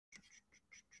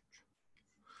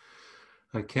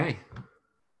Okay.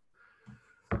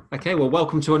 Okay, well,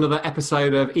 welcome to another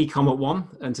episode of eCom at One,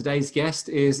 and today's guest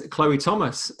is Chloë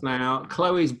Thomas. Now,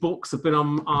 Chloe's books have been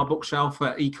on our bookshelf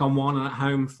at eCom One and at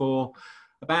home for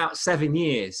about 7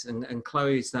 years, and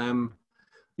Chloe's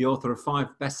the author of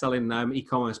 5 best-selling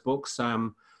e-commerce books,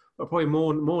 but probably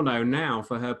more known now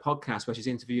for her podcast, where she's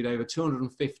interviewed over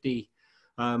 250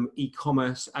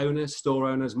 e-commerce owners, store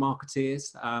owners,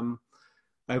 marketeers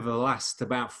over the last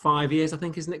about 5 years, I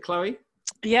think, isn't it, Chloe?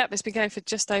 Yep, it's been going for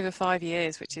just over 5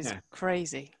 years, which is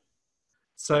crazy.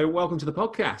 So welcome to the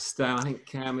podcast. I think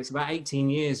it's about 18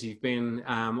 years you've been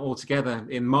all together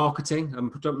in marketing,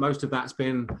 and most of that's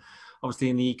been obviously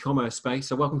in the e-commerce space.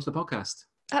 So welcome to the podcast.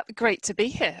 Great to be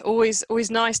here. Always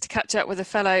nice to catch up with a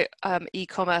fellow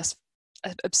e-commerce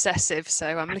obsessive.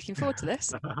 So I'm looking forward to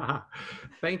this.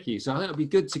 Thank you. So I think it'll be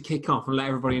good to kick off and let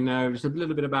everybody know just a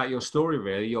little bit about your story,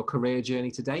 really, your career journey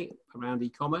to date around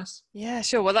e-commerce. Yeah,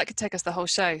 sure. Well, that could take us the whole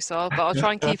show. So I'll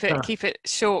try and keep it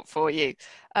short for you.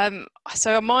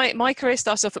 So my career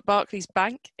started off at Barclays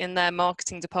Bank in their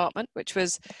marketing department, which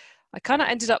was, I kind of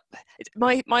ended up,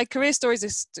 my career stories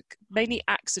are mainly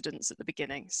accidents at the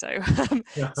beginning. So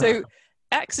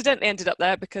accidentally ended up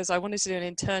there because I wanted to do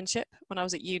an internship when I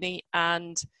was at uni,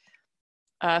 and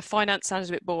finance sounded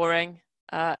a bit boring,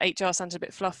 HR sounded a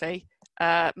bit fluffy,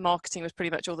 marketing was pretty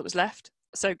much all that was left.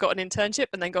 So got an internship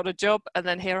and then got a job, and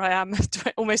then here I am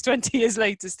almost 20 years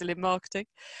later still in marketing.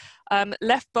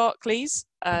 Left Barclays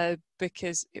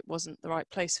because it wasn't the right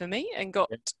place for me, and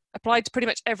applied to pretty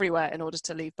much everywhere in order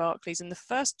to leave Barclays. And the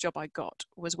first job I got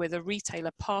was with a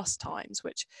retailer, Pastimes,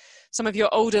 which some of your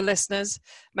older listeners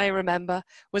may remember,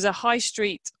 was a high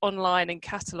street online and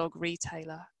catalogue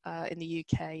retailer in the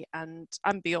UK and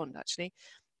beyond, actually.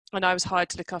 And I was hired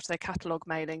to look after their catalogue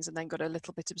mailings, and then got a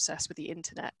little bit obsessed with the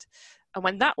internet. And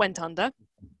when that went under,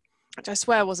 which I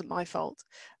swear wasn't my fault,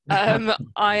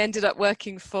 I ended up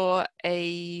working for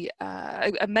a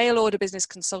mail order business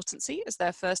consultancy as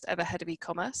their first ever head of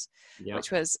e-commerce,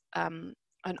 which was an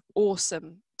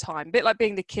awesome time. A bit like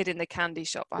being the kid in the candy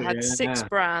shop. I had 6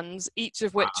 brands, each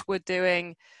of which were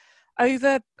doing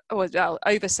over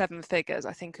 7 figures.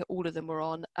 I think all of them were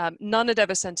on. None had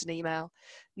ever sent an email.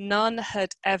 None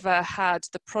had ever had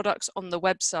the products on the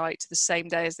website the same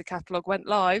day as the catalogue went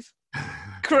live.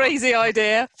 Crazy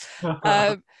idea.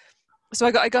 So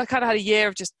I kind of had a year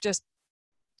of just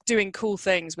doing cool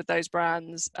things with those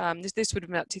brands. This would have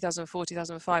been about 2004,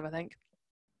 2005, I think.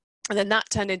 And then that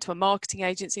turned into a marketing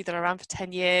agency that I ran for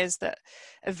 10 years, that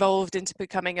evolved into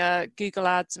becoming a Google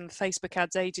Ads and Facebook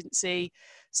Ads agency.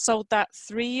 Sold that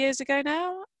 3 years ago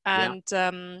now. And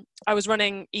I was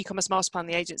running eCommerce Masterplan,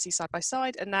 the agency, side by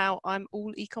side. And now I'm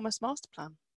all eCommerce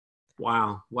Masterplan.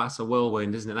 Wow, that's a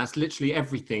whirlwind, isn't it? That's literally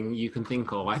everything you can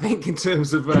think of, I think, in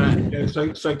terms of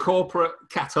so corporate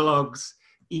catalogs,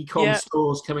 e-com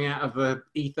stores coming out of the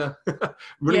ether,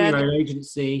 running your own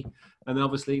agency, and then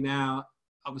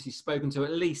obviously spoken to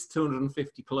at least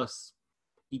 250 plus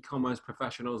e-commerce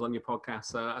professionals on your podcast.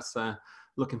 So that's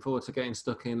looking forward to getting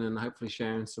stuck in and hopefully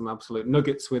sharing some absolute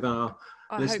nuggets with our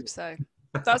listeners. Hope so.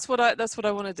 That's what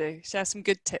I want to do. Share some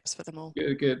good tips for them all.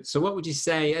 Good. So what would you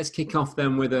say, let's kick off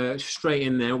then with straight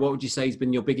in there, what would you say has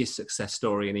been your biggest success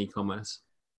story in e-commerce?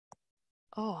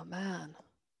 Oh, man.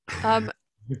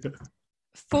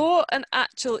 For an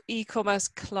actual e-commerce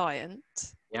client,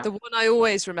 the one I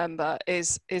always remember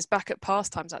is back at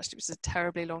Pastimes, actually, which is a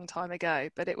terribly long time ago.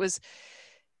 But it was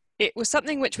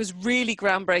something which was really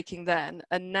groundbreaking then,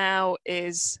 and now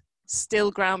is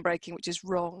still groundbreaking, which is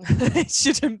wrong. It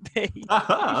shouldn't be.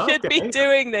 You should be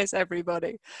doing this,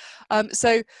 everybody.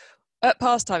 So at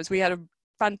Pastimes, we had a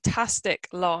fantastic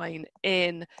line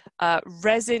in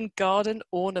resin garden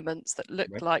ornaments that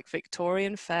looked like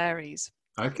Victorian fairies.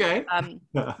 Okay.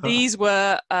 These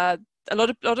were a lot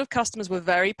of customers were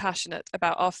very passionate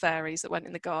about our fairies that went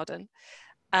in the garden.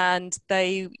 And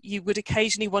you would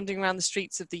occasionally, wandering around the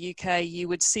streets of the UK, you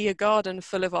would see a garden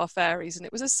full of our fairies, and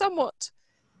it was a somewhat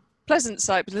pleasant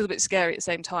sight, but a little bit scary at the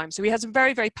same time. So we had some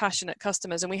very, very passionate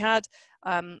customers, and we had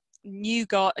a new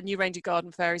range of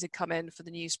garden fairies had come in for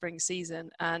the new spring season,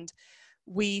 and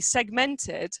we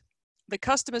segmented the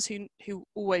customers who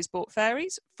always bought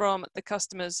fairies from the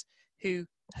customers who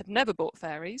had never bought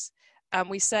fairies. And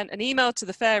we sent an email to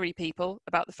the fairy people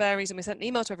about the fairies, and we sent an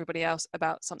email to everybody else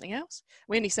about something else.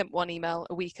 We only sent one email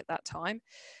a week at that time.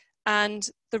 And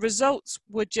the results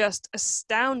were just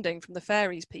astounding from the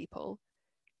fairies people.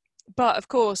 But of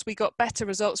course, we got better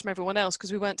results from everyone else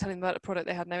because we weren't telling them about a product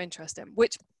they had no interest in,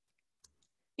 which,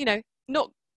 not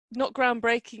not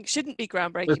groundbreaking, shouldn't be So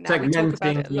groundbreaking now. We talk about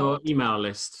segmenting it a your lot. email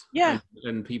list Yeah.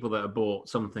 and people that have bought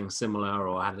something similar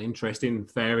or had an interest in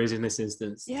fairies in this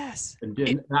instance, Yes. and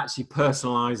actually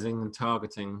personalizing and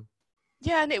targeting.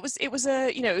 Yeah, and it was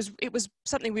a, you know, it was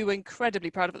something we were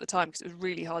incredibly proud of at the time because it was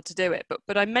really hard to do it.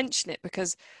 But I mention it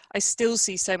because I still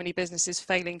see so many businesses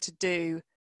failing to do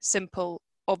simple,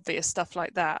 obvious stuff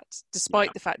like that,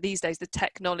 despite the fact these days the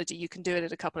technology, you can do it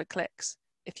at a couple of clicks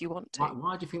if you want to.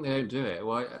 Why do you think they don't do it?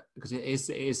 Why? Because it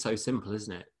is so simple,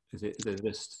 isn't it? Is it they're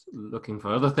just looking for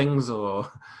other things,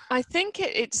 or? I think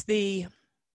it's the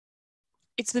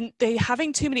they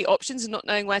having too many options and not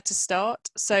knowing where to start.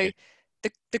 So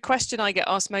the question I get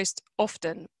asked most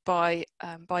often by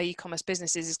e-commerce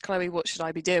businesses is, Chloe, what should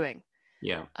I be doing?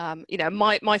 Yeah. You know,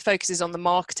 my focus is on the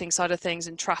marketing side of things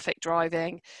and traffic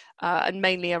driving, and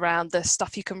mainly around the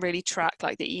stuff you can really track,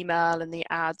 like the email and the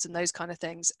ads and those kind of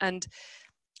things. And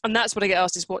that's what I get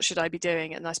asked is, what should I be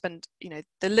doing? And I spend, you know,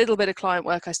 the little bit of client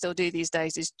work I still do these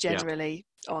days is generally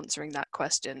answering that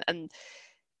question. And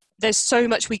there's so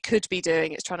much we could be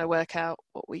doing. It's trying to work out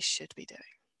what we should be doing.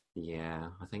 Yeah,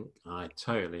 I think I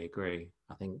totally agree.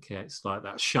 I think it's like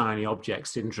that shiny object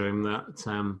syndrome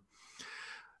that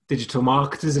digital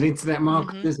marketers and internet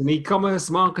marketers and e-commerce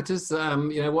marketers,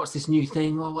 you know, what's this new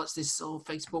thing? Or what's this? All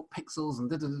Facebook pixels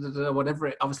and whatever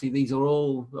it. Obviously, these are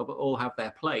all have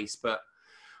their place, but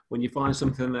when you find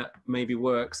something that maybe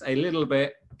works a little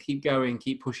bit, keep going,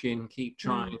 keep pushing, keep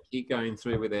trying, keep going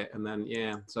through with it, and then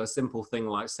so a simple thing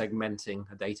like segmenting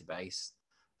a database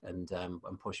and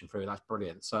pushing through, that's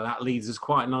brilliant. So that leads us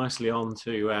quite nicely on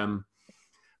to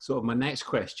sort of my next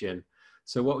question.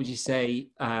 So what would you say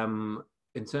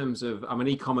in terms of, I'm an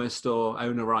e-commerce store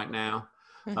owner right now.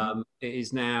 It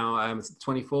is now it's the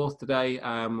 24th today,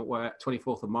 we're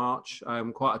 24th of March,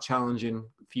 quite a challenging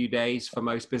few days for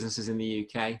most businesses in the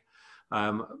UK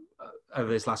over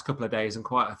this last couple of days, and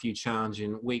quite a few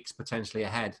challenging weeks potentially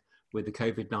ahead with the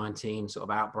COVID-19 sort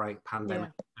of outbreak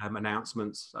pandemic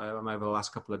announcements over the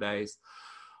last couple of days.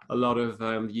 A lot of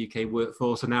the UK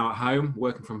workforce are now at home,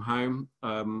 working from home.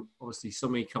 Obviously,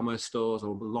 some e-commerce stores,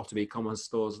 or a lot of e-commerce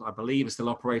stores, I believe, are still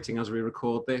operating as we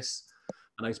record this.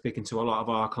 And I'm speaking to a lot of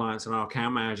our clients and our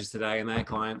account managers today and their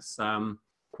clients.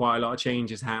 Quite a lot of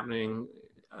changes happening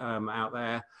out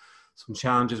there. Some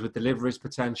challenges with deliveries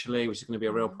potentially, which is going to be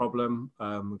a real problem.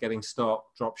 Getting stock,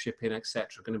 drop shipping,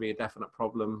 etc., going to be a definite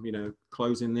problem. You know,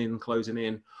 closing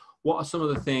in. What are some of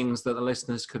the things that the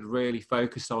listeners could really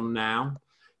focus on now?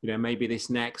 You know, maybe this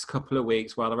next couple of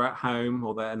weeks while they're at home,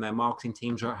 or and their marketing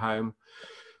teams are at home,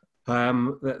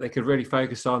 that they could really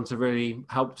focus on to really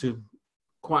help to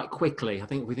quite quickly. I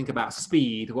think if we think about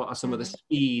speed, what are some of the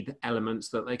speed elements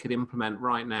that they could implement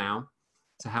right now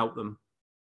to help them?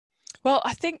 Well,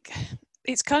 I think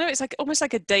it's like almost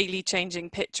like a daily changing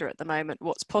picture at the moment,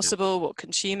 what's possible, what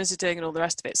consumers are doing and all the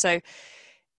rest of it. So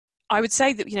I would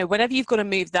say that, you know, whenever you've got to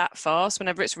move that fast,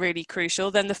 whenever it's really crucial,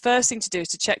 then the first thing to do is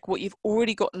to check what you've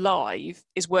already got live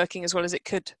is working as well as it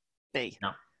could be.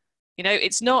 Yeah. You know,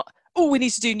 it's not, oh, we need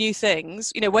to do new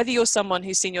things. You know, whether you're someone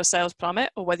who's seen your sales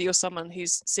plummet or whether you're someone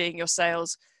who's seeing your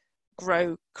sales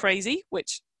grow crazy,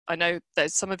 which I know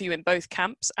there's some of you in both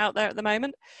camps out there at the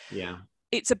moment. Yeah.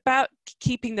 It's about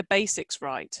keeping the basics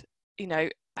right. You know,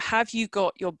 have you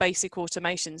got your basic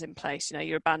automations in place? You know,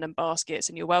 your abandoned baskets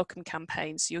and your welcome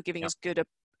campaigns. So you're giving as good an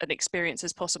experience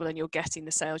as possible and you're getting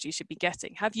the sales you should be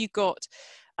getting. Have you got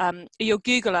your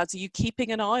Google ads? Are you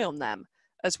keeping an eye on them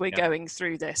as we're going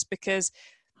through this? Because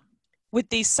with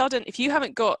these sudden, if you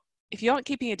aren't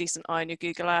keeping a decent eye on your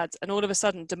Google ads and all of a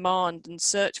sudden demand and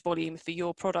search volume for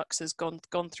your products has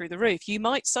gone through the roof, you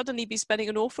might suddenly be spending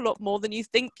an awful lot more than you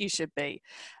think you should be.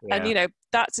 Yeah. And, you know,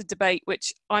 that's a debate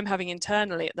which I'm having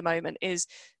internally at the moment is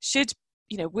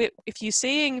if you're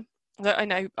seeing, I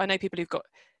know people who've got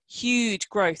huge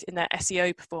growth in their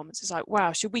SEO performance. It's like,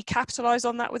 wow, should we capitalize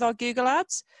on that with our Google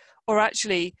ads? Or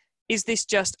actually, is this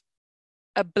just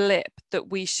a blip that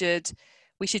we should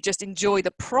just enjoy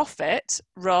the profit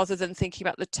rather than thinking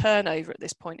about the turnover at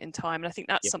this point in time? And I think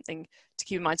that's something to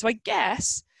keep in mind. So I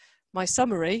guess my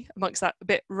summary amongst that a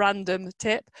bit random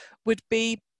tip would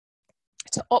be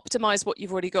to optimize what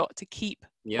you've already got, to keep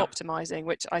optimizing,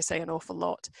 which I say an awful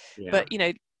lot. But, you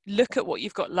know, look at what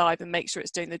you've got live and make sure it's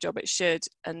doing the job it should,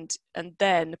 and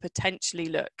then potentially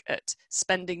look at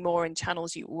spending more in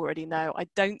channels you already know. I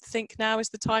don't think now is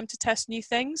the time to test new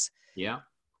things. Yeah.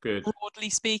 Good.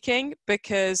 Broadly speaking,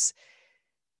 because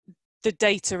the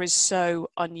data is so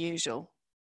unusual,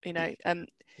 you know.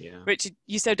 Richard,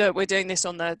 you said we're doing this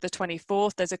on the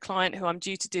 24th. There's a client who I'm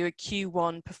due to do a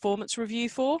Q1 performance review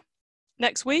for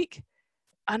next week,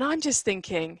 and I'm just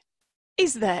thinking,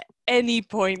 is there any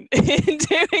point in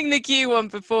doing the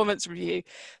Q1 performance review?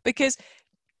 Because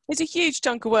it's a huge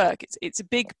chunk of work. It's a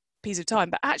big piece of time,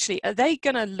 but actually, are they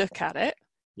going to look at it?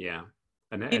 Yeah.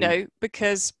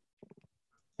 Because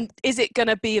is it going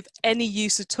to be of any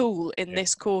use at all in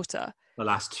this quarter? The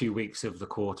last 2 weeks of the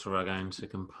quarter are going to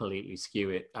completely skew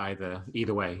it either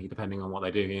way, depending on what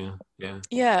they do.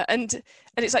 Yeah, and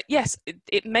it's like, yes,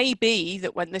 it may be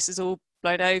that when this is all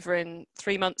blown over in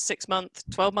 3 months, 6 months,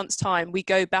 12 months time, we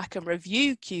go back and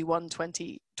review Q1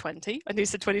 2020. I knew you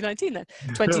said 2019 then,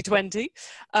 2020.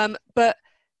 But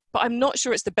I'm not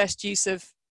sure it's the best use of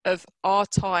our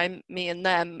time, me and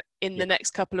them, in the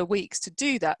next couple of weeks to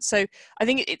do that. So I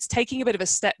think it's taking a bit of a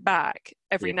step back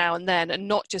every now and then, and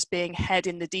not just being head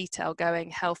in the detail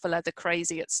going hell for leather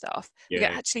crazy at stuff.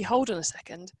 Actually, hold on a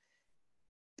second.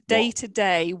 Day to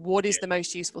day, what is the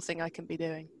most useful thing I can be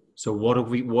doing? So what are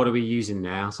we using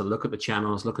now? So look at the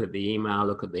channels, look at the email,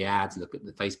 look at the ads, look at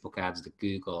the Facebook ads, the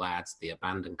Google ads, the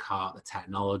abandoned cart, the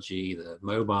technology, the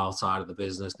mobile side of the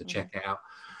business, the checkout,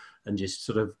 and just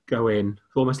sort of go in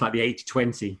almost like the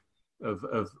 80-20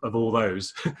 of all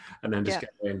those, and then just go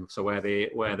in. So where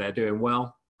they're doing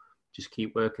well, just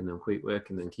keep working them,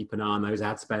 keep an eye on those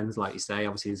ad spends. Like you say,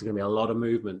 obviously there's going to be a lot of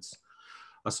movements.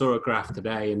 I saw a graph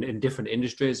today in different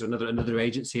industries. Another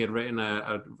agency had written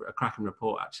a cracking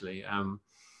report actually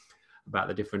about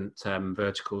the different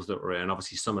verticals that we're in.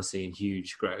 Obviously, some are seeing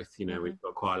huge growth. We've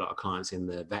got quite a lot of clients in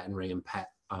the veterinary and pet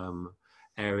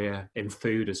area, in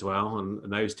food as well,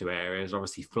 and those two areas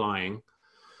obviously flying.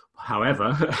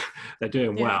 However, they're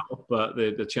doing well, but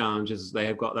the challenge is they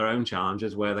have got their own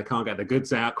challenges where they can't get the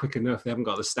goods out quick enough. They haven't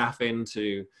got the staff in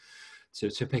to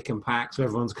pick and pack. So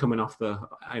everyone's coming off out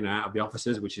of the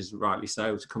offices, which is rightly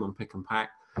so, to come and pick and pack.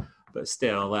 But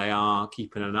still, they are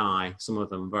keeping an eye, some of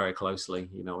them very closely,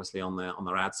 obviously on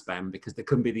their ad spend, because there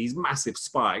can be these massive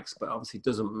spikes, but obviously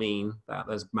doesn't mean that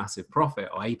there's massive profit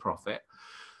or a profit.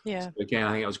 Yeah. So again,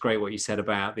 I think it was great what you said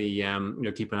about the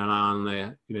keeping an eye on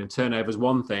the turnover is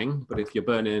one thing, but if you're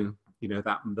burning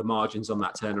that the margins on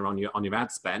that turner on your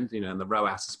ad spend, and the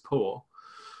ROAS is poor,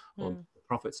 or the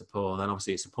profits are poor, then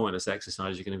obviously it's a pointless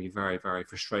exercise. You're going to be very, very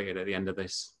frustrated at the end of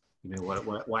this.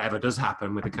 Whatever does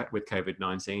happen with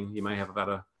COVID-19, you may have a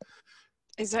better.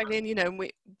 Exactly, and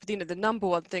the number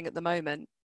one thing at the moment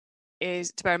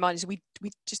is to bear in mind is we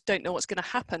just don't know what's going to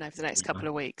happen over the next couple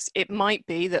of weeks. It might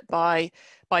be that by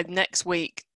next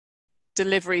week,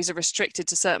 deliveries are restricted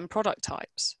to certain product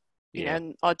types.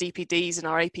 And our DPDs and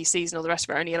our APCs and all the rest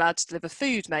of it are only allowed to deliver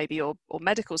food, maybe, or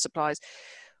medical supplies.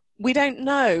 We don't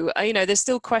know. There's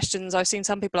still questions. I've seen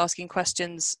some people asking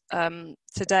questions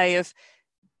today of,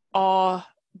 our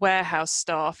warehouse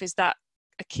staff, is that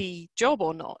a key job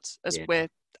or not? We're,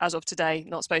 as of today,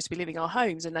 not supposed to be leaving our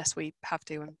homes unless we have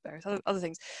to, and various other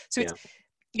things. So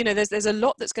it's, there's a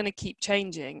lot that's going to keep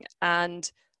changing. And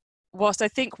whilst I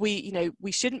think we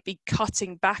shouldn't be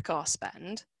cutting back our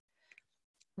spend,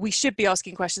 we should be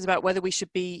asking questions about whether we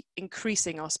should be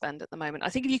increasing our spend at the moment. I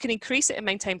think if you can increase it and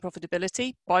maintain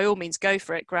profitability, by all means, go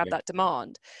for it, grab that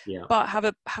demand.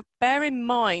 But bear in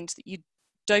mind that you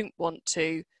don't want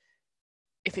to,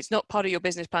 if it's not part of your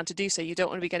business plan to do so, you don't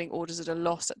want to be getting orders at a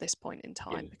loss at this point in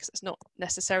time, because it's not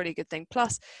necessarily a good thing.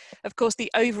 Plus, of course, the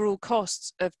overall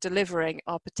costs of delivering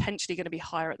are potentially going to be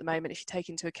higher at the moment if you take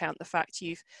into account the fact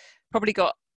you've probably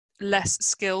got less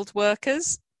skilled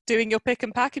workers doing your pick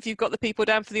and pack if you've got the people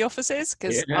down for the offices,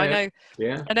 because I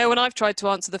know when I've tried to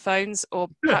answer the phones or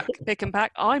pick and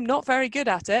pack, I'm not very good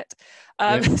at it.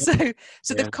 So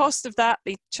the cost of that,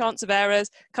 the chance of errors,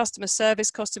 customer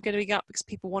service costs are going to be up because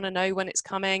people want to know when it's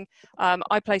coming.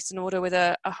 I placed an order with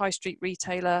a high street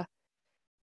retailer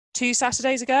 2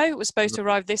 Saturdays ago. It was supposed to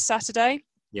arrive this Saturday.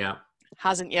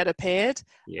 Hasn't yet appeared.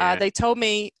 They told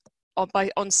me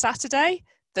on Saturday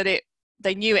that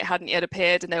they knew it hadn't yet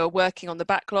appeared and they were working on the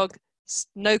backlog.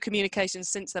 No communication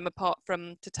since then apart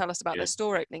from to tell us about their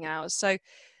store opening hours. So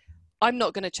I'm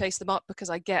not going to chase them up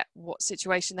because I get what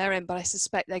situation they're in, but I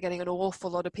suspect they're getting an awful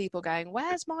lot of people going,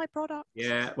 where's my product?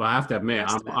 Yeah, well, I have to admit,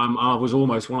 I was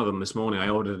almost one of them this morning. I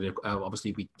ordered it.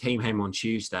 Obviously, we came home on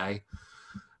Tuesday.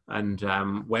 And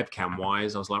webcam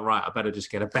wise, I was like, right, I better just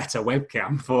get a better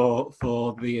webcam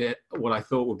for the what I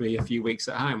thought would be a few weeks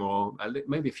at home, or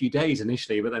maybe a few days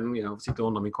initially, but then obviously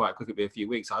dawned on me quite quickly it'd be a few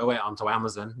weeks. I went onto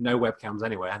Amazon, no webcams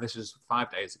anywhere. This was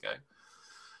 5 days ago,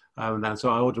 and then so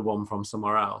I ordered one from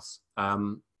somewhere else,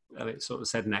 and it sort of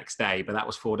said next day, but that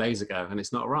was 4 days ago, and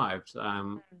it's not arrived.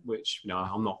 Which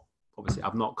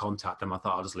I've not contacted them. I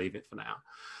thought I'll just leave it for now.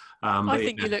 I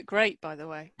think you look great, by the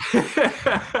way.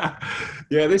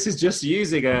 Yeah, this is just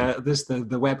using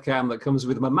the webcam that comes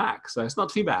with my Mac, so it's not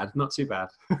too bad. Not too bad.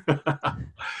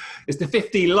 It's the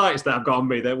 15 lights that I've got on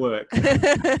me that work.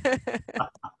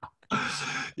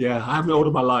 Yeah, I haven't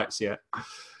ordered my lights yet.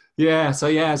 Yeah, so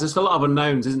yeah, there's a lot of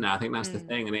unknowns, isn't there? I think that's the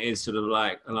thing, and it is sort of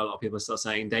like a lot of people start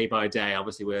saying day by day.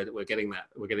 Obviously, we're getting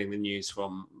the news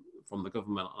from the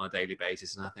government on a daily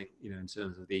basis, and I think, you know, in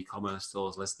terms of the e-commerce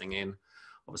stores listening in,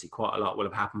 obviously quite a lot will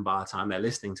have happened by the time they're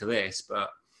listening to this. But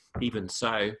even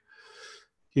so,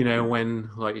 you know, when,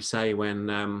 like you say, when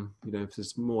you know, if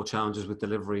there's more challenges with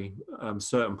delivery,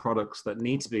 certain products that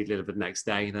need to be delivered next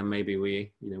day, then maybe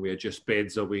we adjust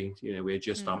bids, or we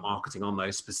adjust our marketing on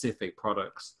those specific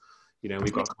products. You know,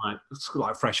 we've got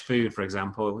like fresh food, for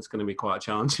example. It's going to be quite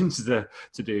challenging to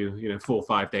do, you know, 4 or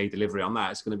 5 day delivery on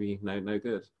that. It's going to be no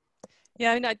good.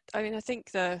 Yeah, I mean, I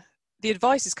think the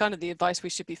advice is kind of the advice we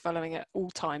should be following at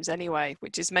all times anyway,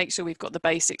 which is make sure we've got the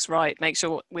basics right, make sure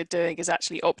what we're doing is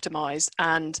actually optimized,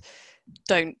 and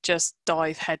don't just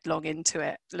dive headlong into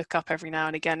it. Look up every now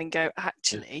and again and go,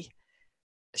 actually,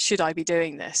 should I be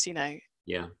doing this? You know,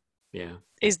 yeah.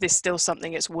 Is this still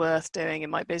something it's worth doing in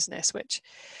my business? Which,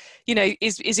 you know,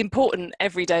 is important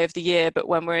every day of the year, but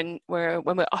when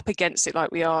we're up against it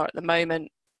like we are at the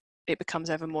moment, it becomes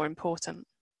ever more important.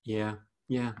 Yeah.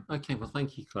 Okay. Well,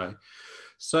 thank you, Chloe.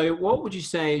 So, what would you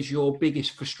say is your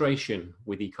biggest frustration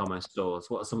with e-commerce stores?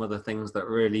 What are some of the things that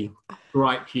really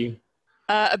gripe you?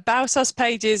 About us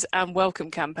pages and welcome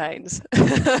campaigns.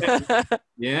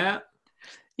 Yeah.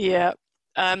 Yeah.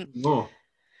 More.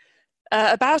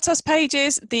 About us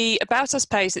pages, the about us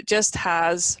page that just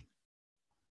has,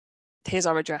 here's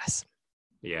our address.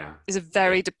 Yeah. Is a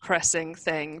very depressing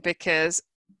thing, because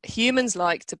humans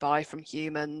like to buy from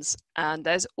humans, and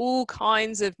there's all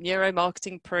kinds of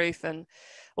neuromarketing proof and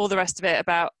all the rest of it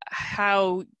about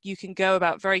how you can go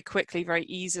about very quickly, very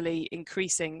easily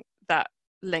increasing that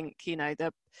link. You know,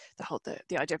 the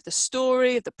idea of the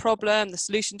story of the problem, the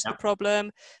solution to the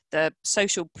problem, the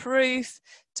social proof,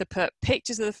 to put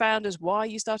pictures of the founders, why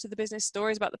you started the business,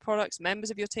 stories about the products,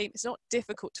 members of your team. It's not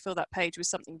difficult to fill that page with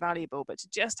something valuable, but to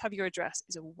just have your address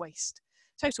is a waste,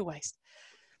 total waste.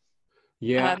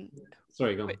 Yeah.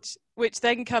 Sorry, go on. Which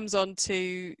then comes on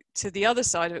to the other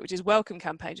side of it, which is welcome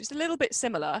campaign. It's a little bit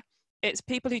similar. It's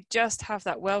people who just have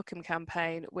that welcome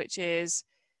campaign, which is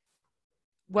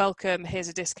welcome, here's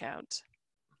a discount.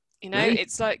 You know, Really?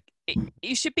 it's like,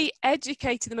 you should be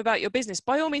educating them about your business.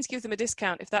 By all means, give them a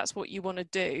discount if that's what you want to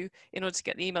do in order to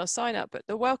get the email sign up. But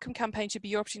the welcome campaign should be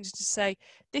your opportunity to say,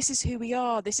 this is who we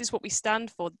are, this is what we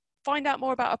stand for. Find out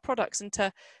more about our products, and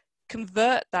to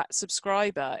convert that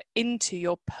subscriber into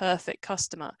your perfect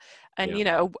customer. And you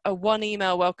know, a one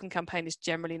email welcome campaign is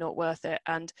generally not worth it.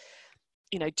 And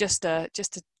you know, just a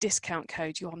discount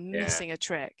code, you are missing a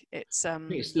trick. It's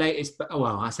late.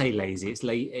 Well, I say lazy. It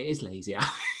is lazy.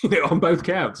 You know, on both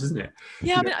counts, isn't it?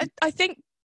 Yeah, I mean, I think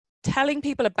telling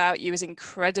people about you is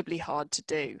incredibly hard to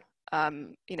do.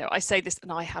 You know, I say this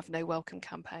and I have no welcome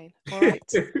campaign. All right.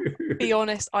 Be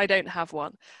honest, I don't have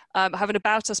one. I have an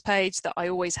about us page that I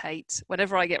always hate.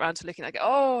 Whenever I get around to looking, I go,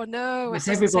 oh no, it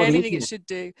doesn't say anything it should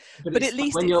do. But at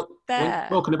least it's there. When you're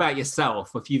talking about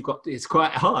yourself, if you've got, it's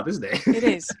quite hard, isn't it? It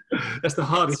is. That's the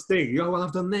hardest thing. You go, well,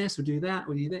 I've done this, we'll do that,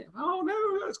 we'll do that. Oh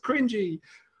no, that's cringy.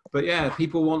 But yeah,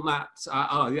 people want that.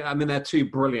 I mean, they're two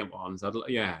brilliant ones.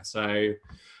 So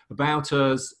about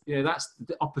us, that's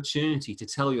the opportunity to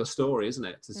tell your story, isn't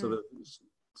it? To sort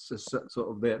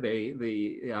of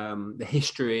the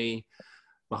history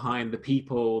behind the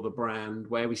people, the brand,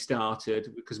 where we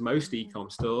started, because most e-com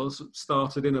stores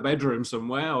started in a bedroom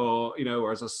somewhere, or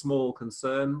or as a small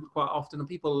concern quite often, and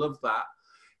people love that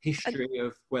history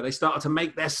of where they started to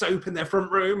make their soap in their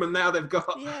front room, and now they've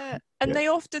got they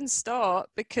often start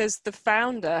because the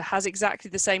founder has exactly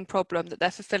the same problem that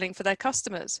they're fulfilling for their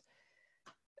customers.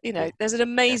 There's an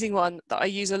amazing one that I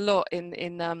use a lot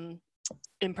in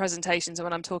presentations and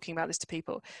when I'm talking about this to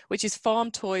people, which is Farm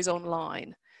Toys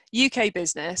Online, UK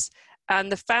business.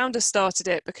 And the founder started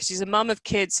it because she's a mum of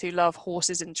kids who love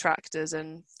horses and tractors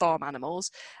and farm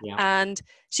animals. Yeah. And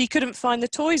she couldn't find the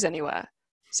toys anywhere.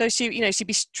 So she'd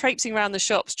be traipsing around the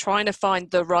shops trying to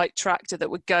find the right tractor that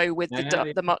would go with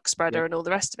the muck spreader and all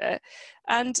the rest of it.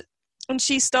 And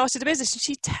she started a business, and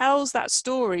she tells that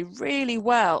story really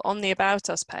well on the About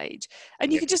Us page.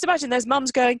 And you can just imagine there's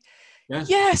mums going,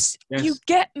 yes, you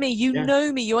get me, you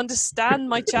know me, you understand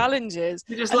my challenges.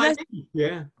 You're just like me.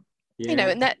 Yeah.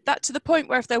 And that to the point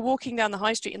where if they're walking down the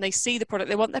high street and they see the product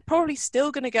they want, they're probably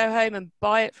still going to go home and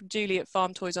buy it from Julie at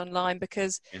Farm Toys Online,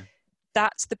 because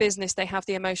that's the business they have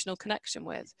the emotional connection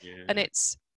with. And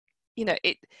it's,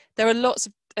 there are lots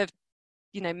of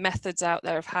methods out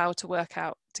there of how to work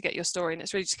out to get your story, and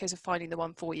it's really just a case of finding the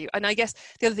one for you. And I guess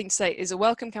the other thing to say is a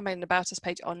welcome campaign and about us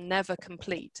page are never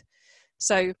complete.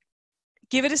 So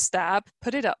give it a stab,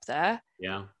 put it up there.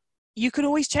 Yeah. You can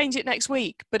always change it next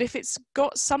week, but if it's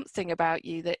got something about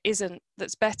you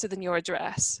that's better than your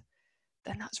address,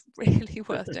 then that's really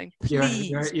worth doing.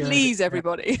 Please,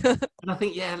 everybody. And I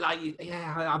think,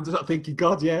 I'm just thinking,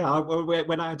 God,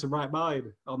 when I had to write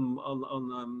mine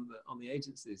on the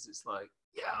agencies, it's like,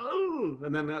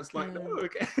 and then that's like, no,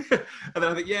 okay. And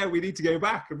then I think, we need to go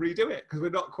back and redo it, because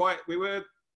we weren't,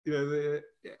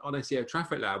 on SEO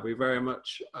Traffic Lab, we very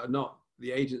much are not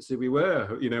the agency we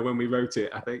were, when we wrote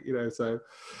it, I think, so,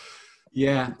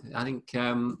 I think,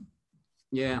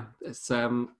 it's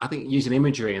I think using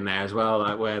imagery in there as well,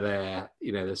 like where they're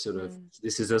they're sort of,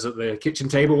 this is us at the kitchen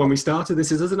table when we started,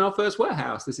 this is us in our first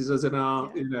warehouse, this is us in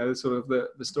our sort of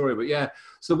the story. But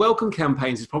so welcome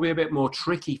campaigns is probably a bit more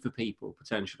tricky for people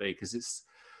potentially, because it's,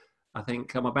 I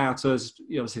think, about us,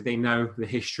 obviously they know the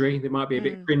history, they might be a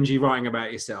bit cringy writing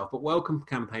about yourself, but welcome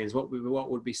campaigns, what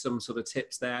would be some sort of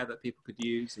tips there that people could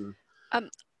use? And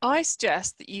I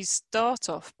suggest that you start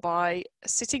off by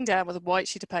sitting down with a white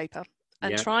sheet of paper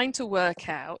and trying to work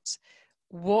out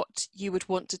what you would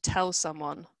want to tell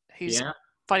someone who's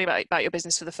finding out about your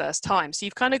business for the first time. So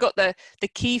you've kind of got the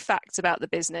key facts about the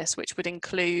business, which would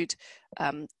include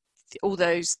all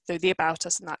those, the about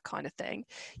us and that kind of thing.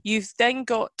 You've then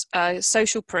got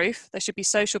social proof. There should be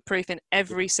social proof in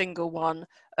every single one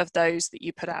of those that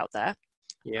you put out there.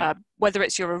 Whether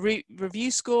it's your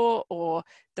review score or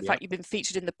the fact you've been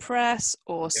featured in the press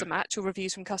or some actual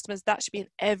reviews from customers, that should be in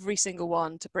every single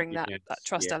one to bring that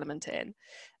trust element in.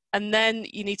 And then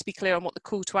you need to be clear on what the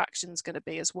call to action is going to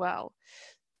be as well.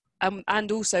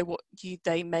 And also what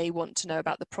they may want to know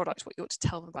about the product, what you ought to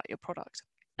tell them about your product.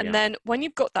 And then when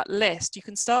you've got that list, you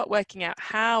can start working out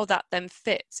how that then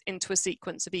fits into a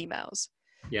sequence of emails.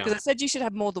 Because I said you should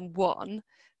have more than one,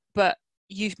 but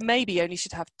you maybe only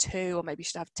should have 2, or maybe you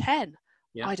should have 10.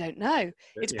 I don't know.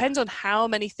 It depends on how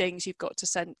many things you've got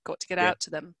to get out to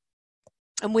them.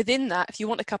 And within that, if you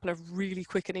want a couple of really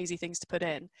quick and easy things to put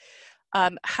in,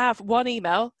 have one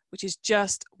email, which is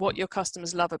just what your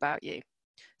customers love about you.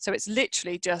 So it's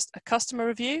literally just a customer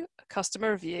review, a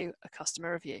customer review, a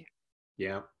customer review.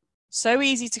 So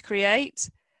easy to create,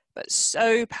 but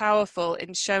so powerful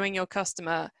in showing your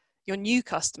new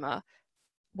customer,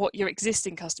 what your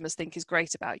existing customers think is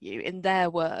great about you in their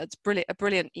words. A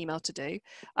brilliant email to do.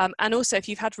 And also, if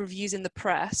you've had reviews in the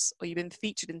press or you've been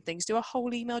featured in things, do a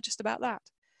whole email just about that.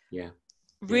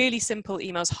 Really simple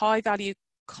emails, high value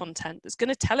content that's going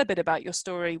to tell a bit about your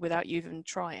story without you even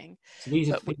trying,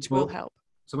 which will help.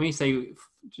 So when you say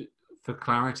for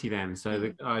clarity then, so the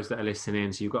guys that are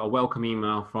listening, so you've got a welcome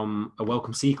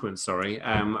sequence,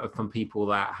 from people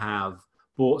that have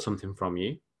bought something from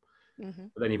you.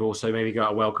 But then you've also maybe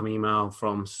got a welcome email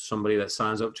from somebody that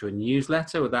signs up to a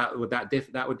newsletter. Would that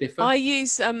differ? I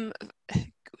use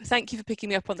thank you for picking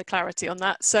me up on the clarity on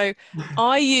that. So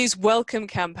I use welcome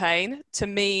campaign to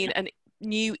mean a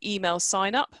new email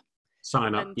sign up.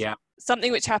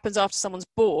 Something which happens after someone's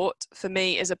bought, for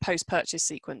me, is a post-purchase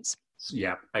sequence.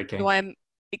 Okay. So I am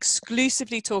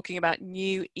exclusively talking about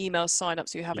new email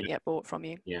sign-ups who haven't yet bought from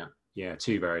you.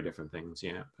 Two very different things.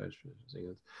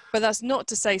 But that's not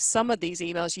to say some of these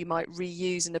emails you might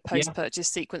reuse in a post-purchase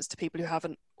sequence to people who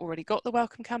haven't already got the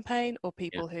welcome campaign, or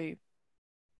people who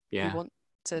want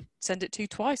to send it to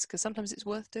twice, because sometimes it's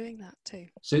worth doing that too.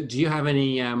 So do you have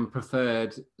any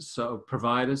preferred sort of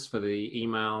providers for the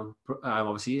email?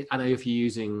 Obviously, I know if you're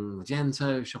using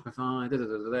Magento,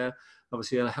 Shopify,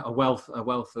 obviously a wealth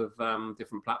of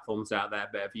different platforms out there,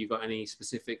 but have you got any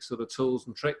specific sort of tools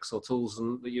and tricks or tools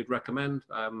that you'd recommend?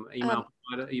 Email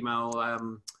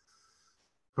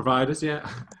providers?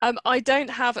 I don't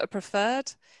have a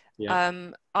preferred.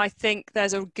 I think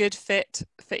there's a good fit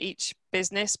for each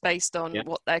business based on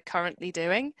what they're currently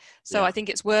doing. So I think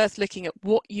it's worth looking at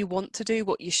what you want to do,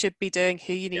 what you should be doing,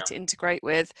 who you need to integrate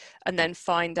with, and then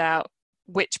find out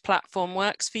which platform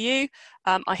works for you.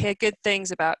 I hear good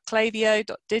things about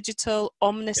Klaviyo.digital,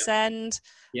 Omnisend.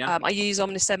 I use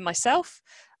Omnisend myself.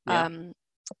 And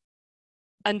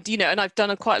I've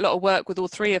done quite a lot of work with all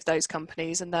 3 of those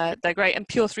companies, and they're great. And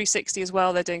Pure 360 as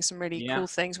well. They're doing some really cool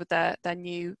things with their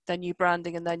new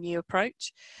branding and their new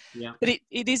approach. But it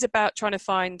is about trying to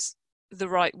find the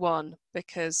right one,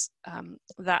 because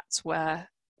that's where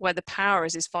the power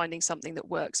is finding something that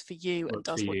works for you and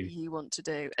does what you want to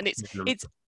do. And it's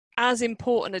as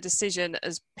important a decision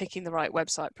as picking the right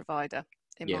website provider,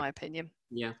 in my opinion.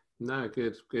 No,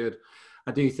 good.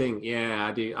 I do think,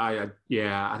 I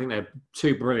think they're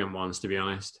 2 brilliant ones, to be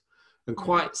honest. and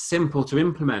quite simple to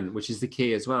implement, which is the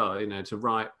key as well, to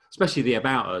write, especially the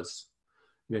about us,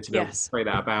 to be able to create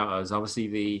that about us.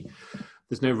 Obviously,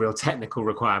 there's no real technical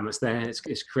requirements there.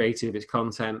 It's creative, it's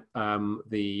content.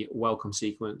 The welcome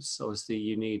sequence, obviously,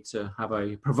 you need to have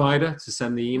a provider to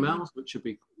send the emails, which should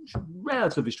be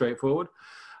relatively straightforward.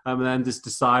 And then just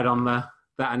decide on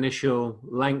that initial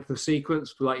length of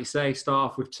sequence. Like you say,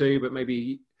 start off with 2, but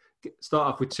maybe start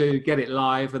off with 2, get it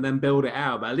live, and then build it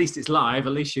out. But at least it's live.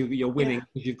 At least you're winning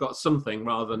because you've got something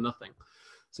rather than nothing.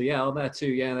 So they're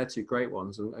two great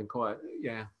ones and quite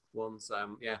ones.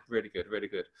 Really good, really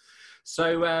good.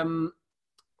 So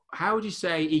how would you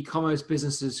say e-commerce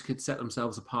businesses could set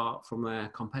themselves apart from their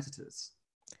competitors?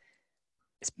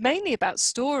 It's mainly about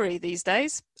story these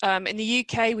days. In the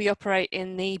UK, we operate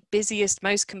in the busiest,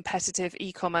 most competitive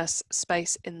e-commerce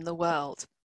space in the world.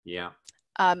 Yeah.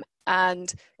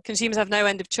 And consumers have no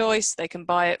end of choice. They can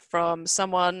buy it from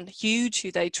someone huge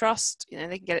who they trust.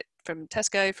 They can get it from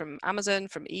Tesco, from Amazon,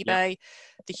 from eBay,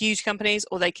 the huge companies,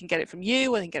 or they can get it from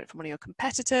you, or they can get it from one of your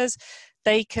competitors.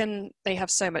 They have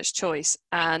so much choice.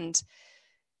 And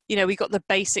we got the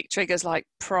basic triggers like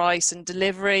price and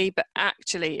delivery, but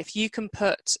actually if you can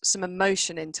put some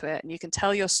emotion into it and you can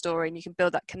tell your story and you can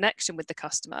build that connection with the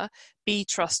customer, be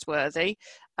trustworthy,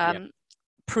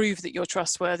 prove that you're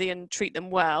trustworthy and treat them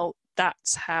well,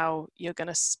 that's how you're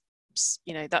going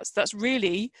to, that's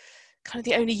really kind of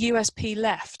the only USP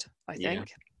left, I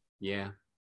think. Yeah.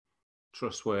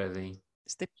 Trustworthy.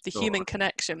 It's the human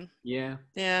connection. Yeah.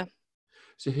 Yeah.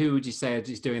 So who would you say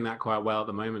is doing that quite well at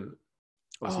the moment?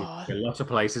 Obviously, a lot of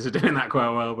places are doing that quite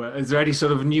well, but is there any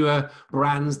sort of newer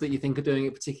brands that you think are doing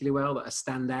it particularly well that are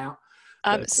stand out?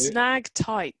 Snag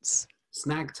Tights.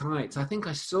 Snag Tights. I think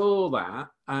I saw that.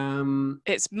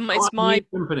 It's my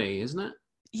company, isn't it?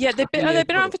 Yeah, they've been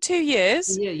around for 2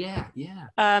 years. Yeah.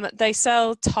 They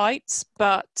sell tights,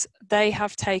 but they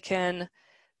have taken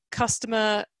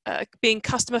being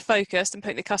customer focused and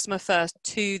putting the customer first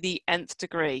to the nth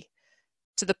degree,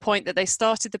 to the point that they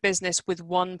started the business with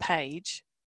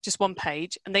just one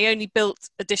page, and they only built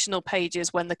additional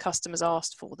pages when the customers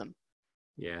asked for them.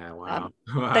 Yeah, wow.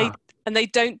 They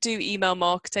don't do email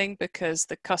marketing because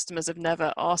the customers have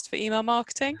never asked for email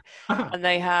marketing. And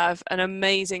they have an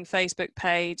amazing Facebook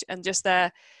page, and just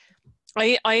there,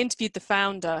 I interviewed the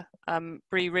founder,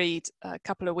 Bree Reed, a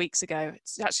couple of weeks ago.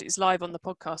 It's live on the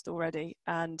podcast already,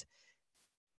 and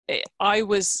I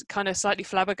was kind of slightly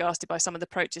flabbergasted by some of the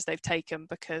approaches they've taken,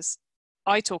 because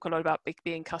I talk a lot about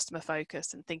being customer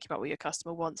focused and thinking about what your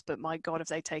customer wants, but my God, have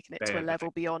they taken it to a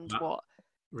level beyond what?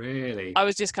 Really? I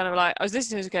was just kind of like, I was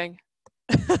listening to it going,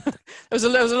 there was a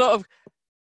lot of,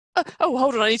 oh,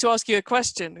 hold on, I need to ask you a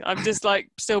question. I'm just like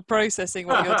still processing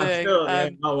what you're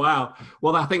doing. Oh, wow.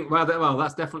 Well, I think,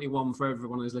 that's definitely one for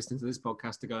everyone who's listening to this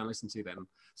podcast to go and listen to then.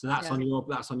 So that's on your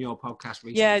podcast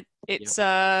recently. Yeah,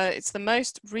 it's the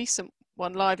most recent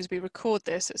one live as we record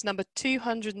this. It's number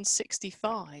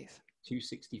 265.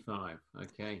 265.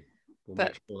 Okay. We'll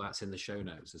make sure that's in the show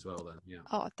notes as well then. Yeah.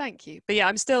 Oh, thank you. But yeah,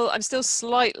 I'm still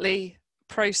slightly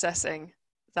processing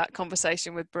that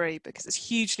conversation with Bree, because it's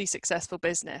hugely successful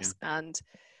business and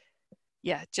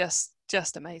just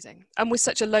amazing, and with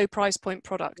such a low price point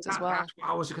product as well. That's what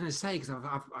I was going to say, because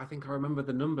I think I remember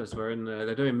the numbers were in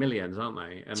they're doing millions, aren't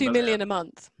they? And 2 million a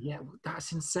month. Yeah,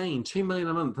 that's insane. 2 million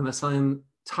a month, and they're selling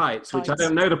tights, which I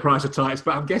don't know the price of tights,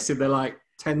 but I'm guessing they're like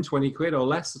 10, 20 quid or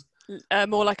less.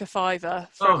 More like a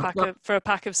 $5 for a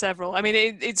pack of several. I mean,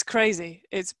 it's crazy.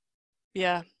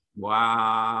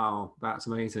 Wow, that's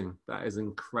amazing. That is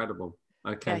incredible.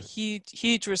 Okay. Yeah,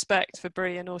 huge respect for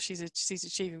Brie and all she's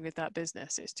achieving with that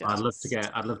business. It's just. I'd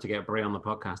love to get Brie on the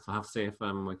podcast. I'll have to see if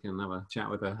we can have a chat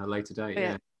with her a later date.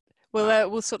 Yeah.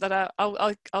 We'll sort that out.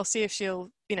 I'll see if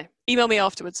she'll email me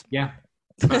afterwards. Yeah.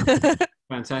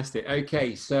 Fantastic.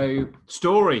 Okay, so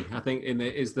story I think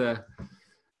is the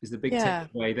big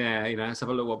takeaway there. Let's have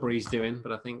a look what Bree's doing.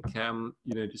 But I think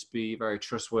just be very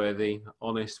trustworthy,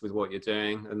 honest with what you're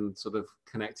doing, and sort of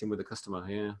connecting with the customer.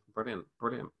 Yeah, brilliant.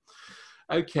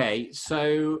 Okay,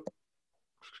 so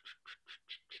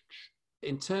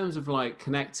in terms of like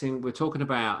connecting, we're talking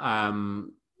about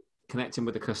connecting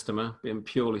with the customer, being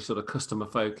purely sort of customer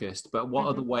focused. But what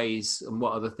other ways and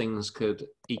what other things could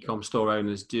e-com store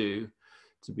owners do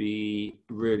to be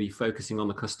really focusing on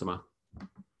the customer?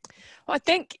 Well, I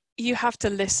think you have to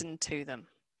listen to them.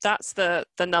 That's the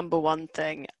number one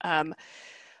thing.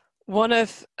 One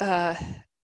of a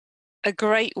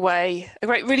great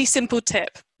really simple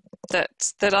tip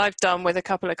that I've done with a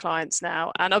couple of clients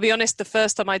now. And I'll be honest, the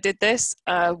first time I did this,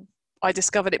 I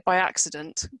discovered it by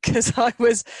accident because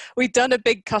we'd done a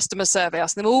big customer survey,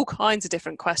 asking them all kinds of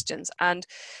different questions. And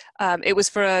it was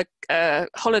for a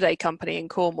holiday company in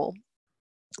Cornwall.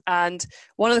 And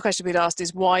one of the questions we'd asked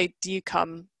is, why do you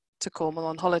come to Cornwall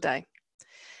on holiday?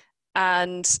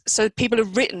 And so people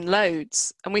have written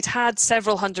loads, and we'd had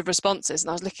several hundred responses. And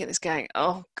I was looking at this going,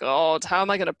 oh God, how am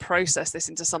I going to process this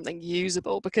into something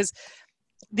usable? Because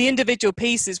the individual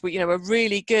pieces were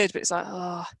really good, but it's like,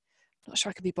 oh, I'm not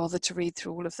sure I could be bothered to read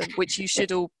through all of them, which you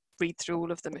should all read through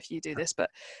all of them if you do this. But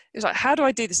it was like, how do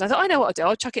I do this? And I thought, I know what I'll do.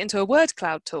 I'll chuck it into a word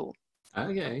cloud tool.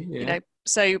 Okay, yeah.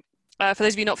 So for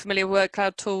those of you not familiar with word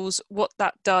cloud tools, what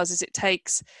that does is it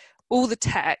takes all the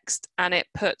text and it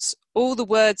puts all the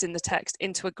words in the text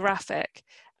into a graphic.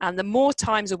 And the more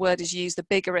times a word is used, the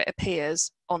bigger it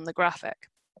appears on the graphic.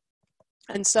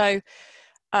 And so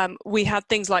we had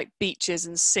things like beaches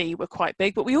and sea were quite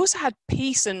big, but we also had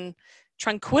peace and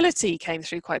tranquility came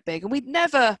through quite big, and we'd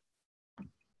never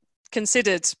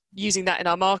considered using that in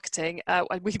our marketing.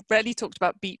 We rarely talked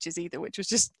about beaches either, which was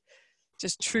just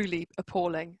truly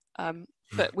appalling.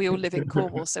 But we all live in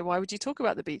Cornwall, so why would you talk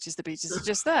about the beaches? The beaches are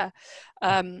just there.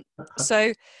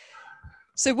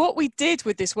 So what we did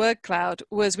with this word cloud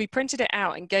was we printed it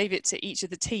out and gave it to each of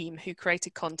the team who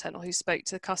created content or who spoke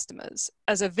to the customers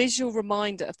as a visual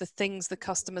reminder of the things the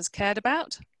customers cared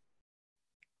about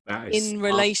in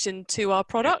relation to our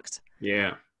product.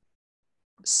 Yeah.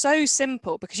 So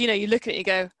simple, because you look at it and you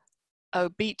go, oh,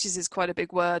 beaches is quite a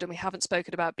big word, and we haven't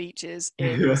spoken about beaches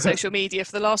in social media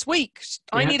for the last week.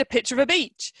 I need a picture of a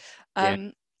beach.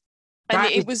 And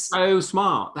it was so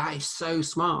smart. That is so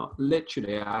smart.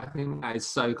 Literally, I think that is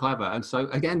so clever, and so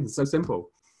again, so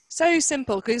simple. So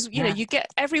simple, because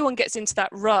everyone gets into that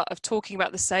rut of talking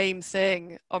about the same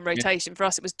thing on rotation. For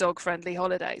us, it was dog-friendly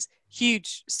holidays.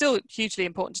 Still hugely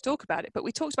important to talk about it, but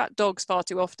we talked about dogs far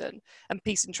too often, and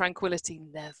peace and tranquility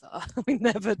never. We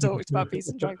never talked about peace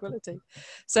and tranquility.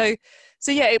 So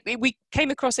we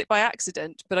came across it by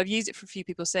accident, but I've used it for a few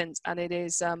people since, and it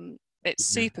is it's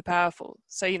super powerful.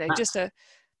 So so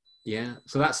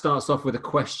that starts off with a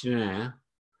questionnaire.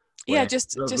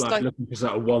 Just like looking for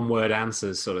sort of one-word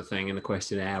answers sort of thing in the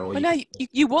questionnaire. Or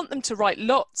you want them to write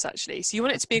lots, actually. So you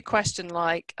want it to be a question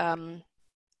like,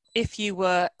 if you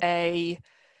were a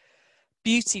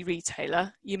beauty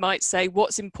retailer, you might say,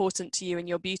 what's important to you in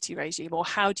your beauty regime, or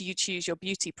how do you choose your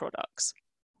beauty products?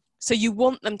 So you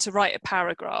want them to write a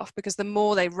paragraph, because the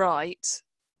more they write,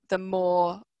 the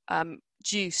more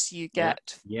juice you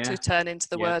get to turn into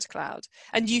the word cloud.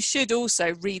 And you should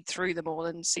also read through them all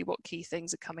and see what key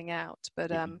things are coming out.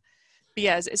 But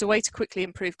it's a way to quickly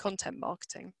improve content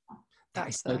marketing.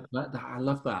 I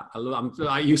love that.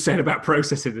 Like you said about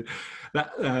processing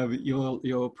that,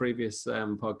 your previous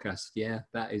podcast.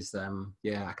 That is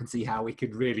I can see how we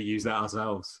could really use that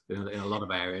ourselves in a lot of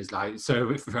areas. Like, so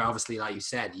obviously, like you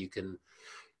said,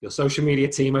 your social media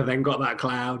team have then got that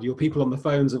cloud. Your people on the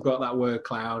phones have got that word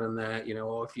cloud, and they're,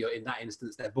 or if you're in that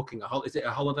instance, they're booking is it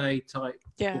a holiday type?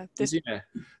 Yeah.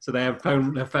 So they have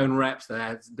phone reps, they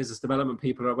have business development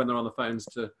people when they're on the phones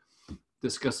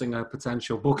discussing a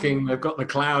potential booking. They've got the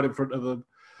cloud in front of them.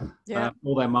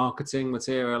 All their marketing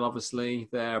material, obviously,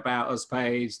 their About Us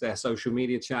page, their social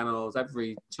media channels,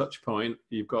 every touch point,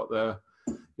 you've got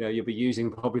you'll be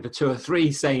using probably the 2 or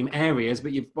 3 same areas,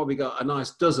 but you've probably got a nice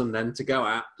dozen then to go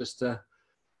at just to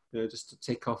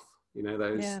tick off,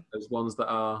 those ones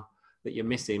that you're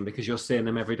missing because you're seeing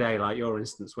them every day. Like your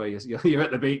instance where you're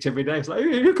at the beach every day. It's like,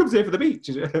 who comes here for the beach?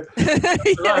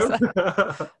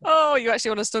 Oh, you actually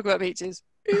want us to talk about beaches?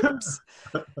 Oops.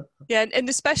 And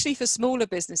especially for smaller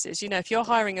businesses, if you're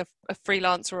hiring a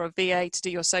freelancer or a VA to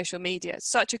do your social media, it's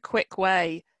such a quick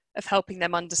way of helping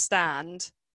them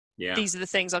understand these are the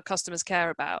things our customers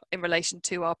care about in relation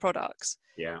to our products.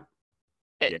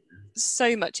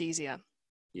 So much easier.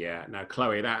 No,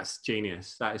 Chloe, that's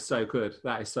genius. That is so good.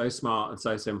 That is so smart and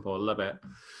so simple. I love it.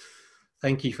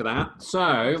 Thank you for that.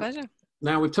 So pleasure.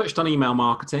 Now we've touched on email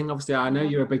marketing. Obviously, I know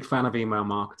you're a big fan of email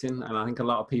marketing, and I think a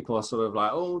lot of people are sort of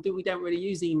like, we don't really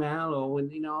use email, or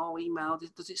email,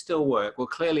 does it still work? Well,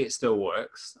 clearly it still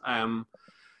works.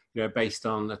 Based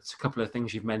on a couple of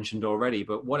things you've mentioned already,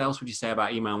 but what else would you say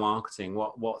about email marketing?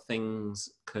 What things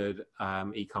could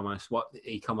what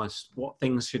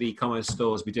things should e-commerce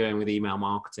stores be doing with email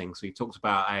marketing? So you talked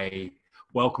about a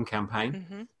welcome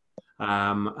campaign,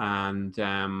 and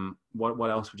what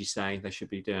else would you say they should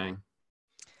be doing?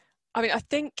 I mean, I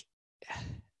think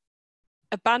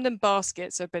abandoned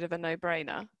baskets are a bit of a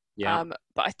no-brainer. But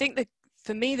I think that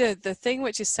for me, the thing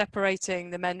which is separating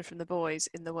the men from the boys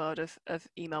in the world of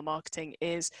email marketing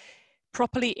is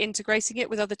properly integrating it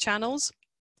with other channels.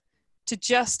 To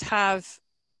just have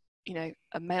you know,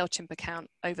 a MailChimp account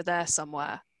over there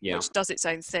somewhere, Yeah. which does its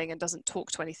own thing and doesn't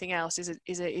talk to anything else,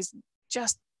 is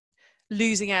just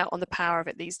losing out on the power of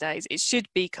it these days. It should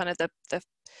be kind of the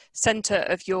center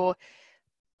of your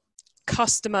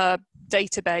customer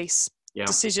database,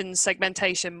 decision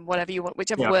segmentation, whatever you want,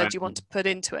 whichever word you want to put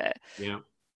into it. Yeah.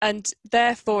 And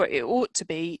therefore it ought to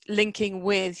be linking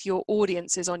with your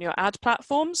audiences on your ad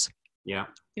platforms. Yeah.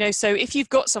 You know, so if you've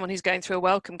got someone who's going through a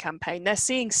welcome campaign, they're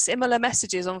seeing similar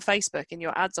messages on Facebook in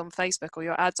your ads on Facebook or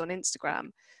your ads on Instagram.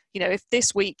 You know, if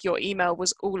this week your email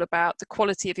was all about the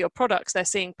quality of your products, they're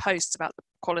seeing posts about the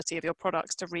quality of your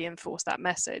products to reinforce that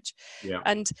message. Yeah.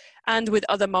 And with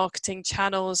other marketing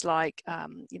channels like,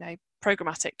 you know,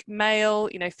 programmatic mail,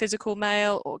 you know, physical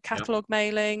mail or catalog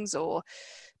mailings or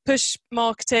push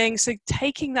marketing. So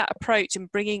taking that approach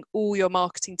and bringing all your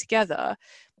marketing together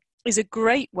is a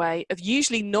great way of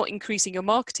usually not increasing your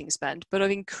marketing spend, but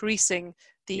of increasing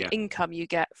the income you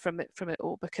get from it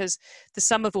all, because the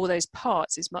sum of all those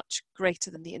parts is much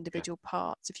greater than the individual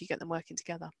parts if you get them working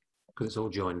together. Because it's all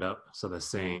joined up, so they're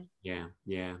seeing,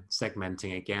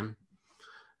 segmenting again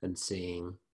and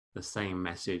seeing the same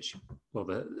message, or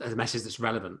the message that's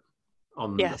relevant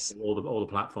on all the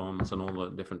platforms and all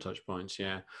the different touch points.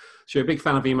 Yeah, so you're a big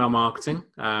fan of email marketing.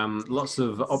 Lots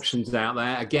of options out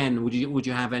there. Again, would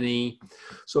you have any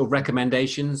sort of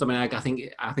recommendations? I mean, I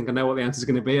think I know what the answer is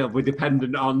going to be. We're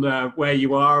dependent on where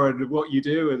you are and what you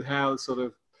do and how sort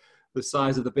of the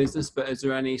size of the business. But is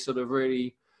there any sort of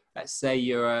really, let's say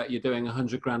you're doing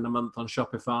 $100,000 a month on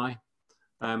Shopify?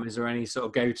 Is there any sort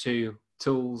of go-to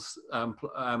tools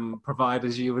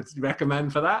providers you would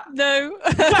recommend for that? No.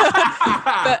 But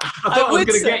I thought I was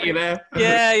going to get you there.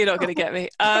 Yeah, you're not going to get me.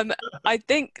 I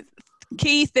think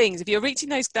key things, if you're reaching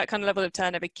that kind of level of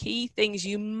turnover, key things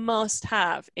you must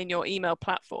have in your email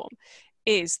platform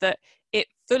is that it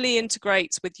fully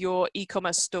integrates with your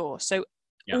e-commerce store. So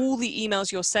all the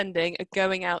emails you're sending are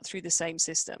going out through the same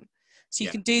system. So you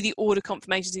can do the order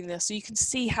confirmations in there, so you can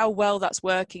see how well that's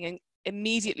working and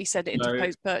immediately send it into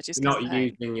post-purchase. You're not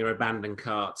using your abandoned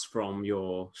carts from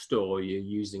your store, you're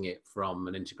using it from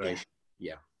an integration.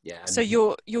 Yeah. So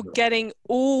you're getting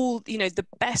all, you know, the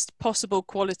best possible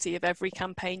quality of every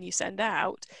campaign you send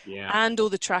out and all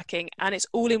the tracking, and it's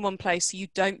all in one place so you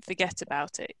don't forget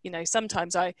about it. You know,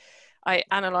 sometimes I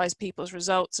analyze people's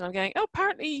results and I'm going, oh,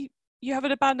 apparently you have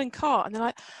an abandoned cart, and they're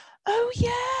like, oh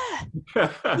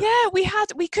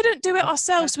we couldn't do it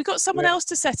ourselves, so we got someone else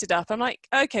to set it up. I'm like,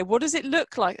 okay, what does it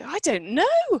look like? I don't know.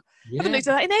 I haven't looked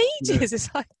at that in ages.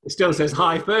 It's like, it still says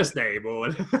hi first name or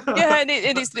and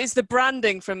it's the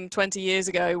branding from 20 years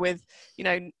ago with, you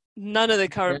know, none of the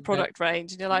current product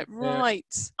range, and you're like,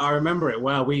 right. I remember it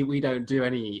well. We don't do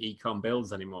any e-com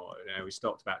builds anymore. You know, we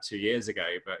stopped about 2 years ago,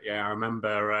 but I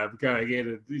remember going in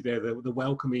and, you know, the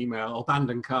welcome email,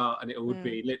 abandoned cart, and it would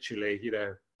be literally, you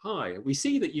know, hi, we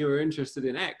see that you're interested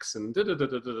in X, and you know,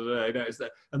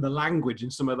 and the language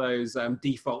in some of those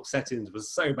default settings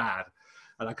was so bad.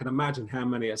 And I can imagine how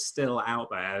many are still out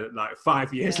there, like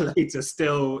 5 years later,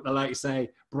 still, like you say,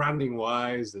 branding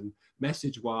wise and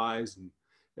message wise, and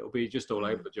it'll be just all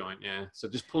over the joint. So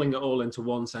just pulling it all into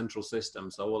one central system,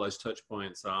 so all those touch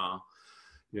points are,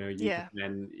 you know,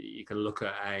 you can look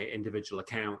at a individual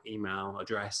account, email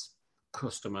address,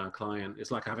 customer, client. It's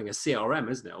like having a CRM,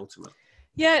 isn't it, ultimately?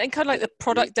 Yeah, and kind of like the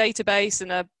product database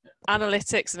and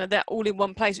analytics, and they're all in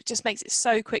one place, which just makes it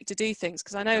so quick to do things.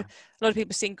 Because I know a lot of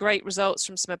people are seeing great results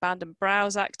from some abandoned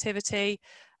browse activity,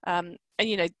 and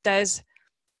you know, there's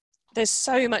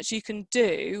so much you can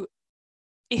do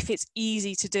if it's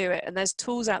easy to do it, and there's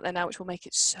tools out there now which will make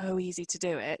it so easy to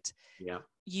do it.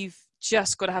 You've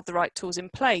just got to have the right tools in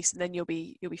place, and then you'll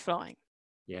be flying.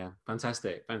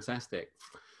 Fantastic.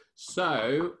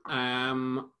 So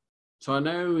so I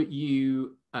know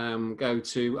you go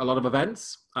to a lot of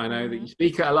events. I know that you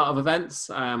speak at a lot of events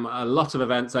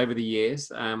over the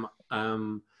years.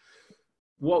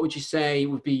 What would you say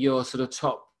would be your sort of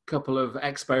top couple of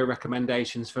expo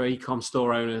recommendations for e-com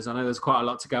store owners? I know there's quite a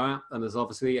lot to go at, and there's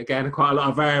obviously, again, quite a lot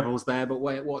of variables there, but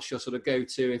what's your sort of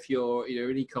go-to if you're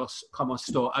an e-commerce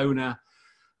store owner,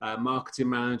 marketing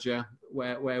manager?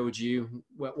 What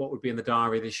would be in the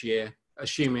diary this year,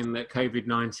 assuming that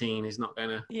COVID-19 is not going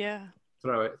to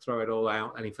throw it all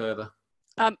out any further?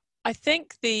 I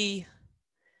think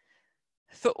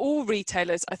for all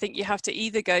retailers, I think you have to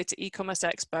either go to eCommerce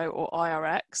Expo or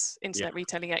IRX, Internet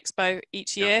Retailing Expo,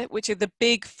 each year, which are the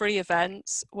big free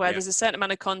events where there's a certain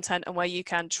amount of content and where you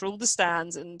can trawl the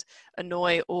stands and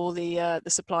annoy all the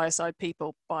supplier side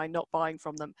people by not buying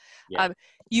from them.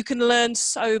 You can learn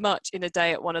so much in a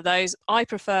day at one of those. I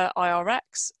prefer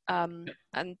IRX.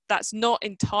 and that's not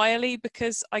entirely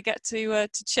because I get to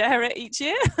chair it each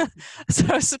year,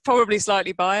 so it's probably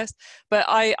slightly biased. But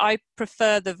I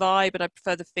prefer the vibe and I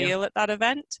prefer the feel at that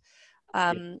event.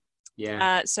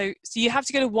 So you have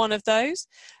to go to one of those.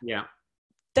 Yeah.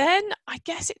 Then I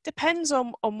guess it depends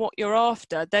on what you're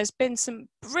after. There's been some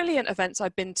brilliant events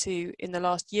I've been to in the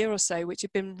last year or so, which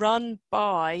have been run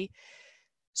by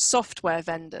software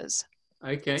vendors.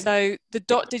 Okay. So the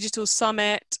Digital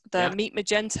Summit, the Meet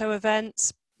Magento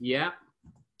events. Yeah.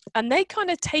 And they kind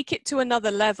of take it to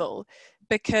another level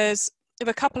because of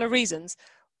a couple of reasons.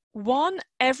 One,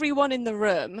 everyone in the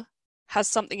room has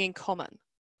something in common.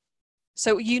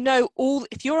 So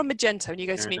if you're a Magento and you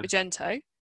go to Meet Magento,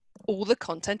 all the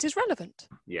content is relevant.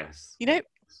 Yes.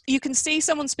 You can see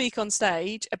someone speak on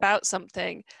stage about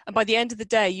something, and by the end of the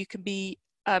day, you can be,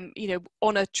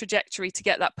 on a trajectory to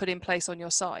get that put in place on your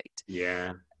site.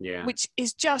 Yeah. Yeah. Which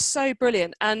is just so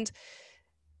brilliant. And,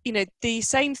 the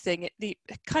same thing, the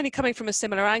kind of coming from a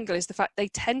similar angle is the fact they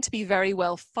tend to be very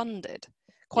well funded.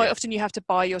 Quite often you have to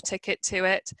buy your ticket to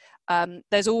it.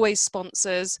 There's always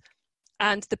sponsors.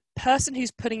 And the person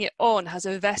who's putting it on has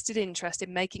a vested interest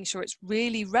in making sure it's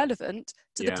really relevant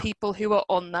to the people who are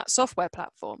on that software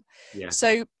platform. Yeah.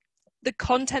 So the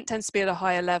content tends to be at a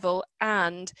higher level,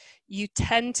 and you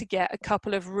tend to get a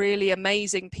couple of really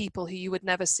amazing people who you would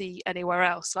never see anywhere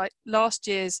else. Like last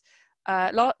year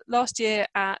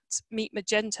at Meet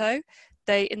Magento,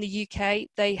 in the UK,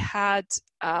 they had,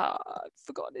 I've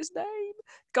forgotten his name,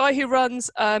 guy who runs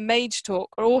Mage Talk,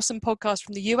 an awesome podcast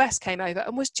from the US, came over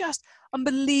and was just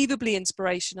unbelievably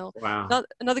inspirational. Wow.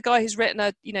 Another guy who's written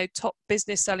a top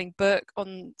business selling book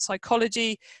on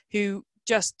psychology, who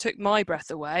just took my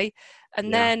breath away.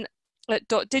 And then at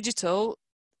Digital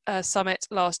Summit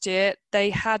last year, they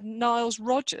had Niles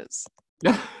Rogers.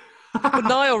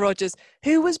 Nile Rogers,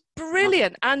 who was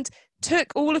brilliant and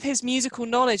took all of his musical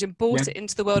knowledge and brought it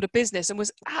into the world of business and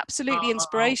was absolutely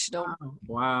inspirational.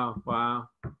 Wow.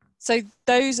 So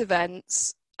those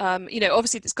events,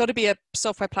 obviously it's got to be a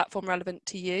software platform relevant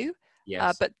to you,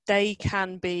 but they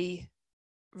can be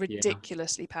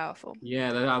ridiculously powerful.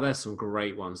 Yeah, there's some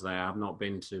great ones there. I've not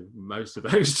been to most of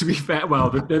those, to be fair.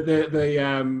 Well, the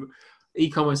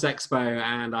eCommerce Expo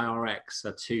and IRX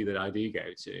are two that I do go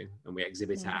to, and we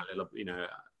exhibit at a little,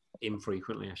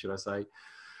 infrequently, should I say.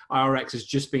 IRX has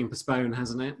just been postponed,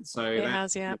 hasn't it? So it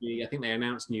has, yeah. I think they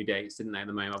announced new dates, didn't they, at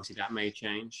the moment? Obviously, that may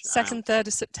change. 2nd, 3rd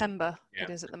of September it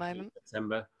is at the moment.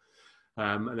 September.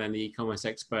 And then the eCommerce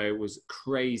Expo was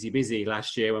crazy busy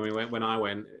last year when I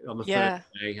went on the first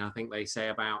day. I think they say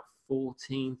about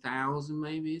 14,000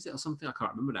 maybe, is it, or something? I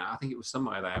can't remember now. I think it was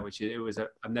somewhere there,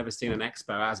 I've never seen an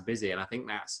expo as busy, and I think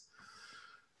that's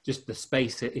just the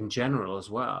space in general as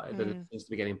well. That it seems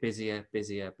to be getting busier,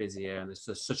 and there's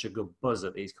just such a good buzz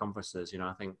at these conferences.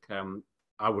 I think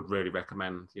I would really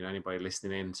recommend anybody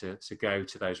listening in to go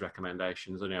to those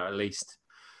recommendations. At least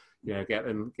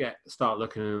start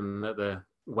looking at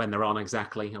when they're on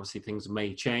exactly. Obviously, things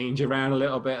may change around a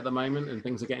little bit at the moment, and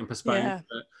things are getting postponed.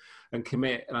 And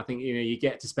commit. And I think you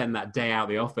get to spend that day out of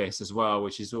the office as well,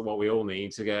 which is what we all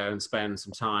need, to go and spend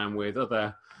some time with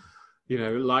other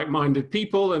like-minded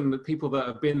people, and the people that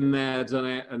have been there, done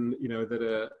it, and that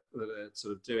are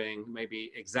sort of doing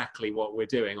maybe exactly what we're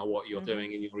doing or what you're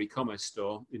doing in your e-commerce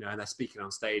store, and they're speaking on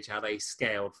stage how they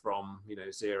scaled from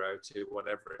 0 to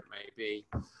whatever it may be,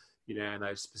 and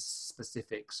those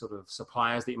specific sort of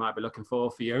suppliers that you might be looking for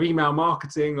your email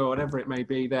marketing or whatever it may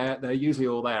be. They're usually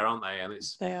all there, aren't they? And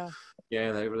they are.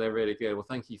 Yeah, they're really good. Well,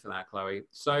 thank you for that, Chloe.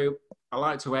 So I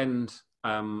like to end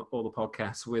all the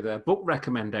podcasts with a book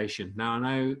recommendation. Now, I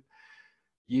know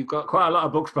you've got quite a lot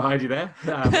of books behind you there.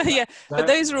 But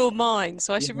those are all mine,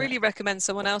 so I should really recommend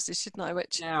someone else's, shouldn't I?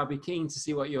 I'll be keen to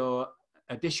see what your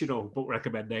additional book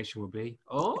recommendation would be.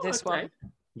 This one.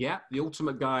 Yeah, The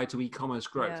Ultimate Guide to E-commerce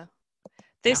Growth. Yeah.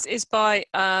 This is by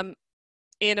Ian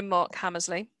and Mark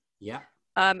Hammersley. Yeah.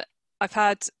 I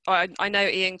know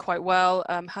Ian quite well.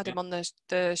 Had him on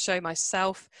the show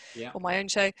myself, on my own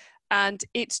show, and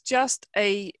it's just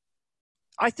I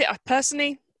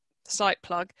personally, slight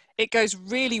plug, it goes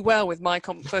really well with my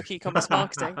book, e-commerce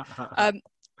marketing,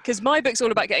 because my book's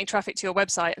all about getting traffic to your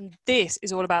website, and this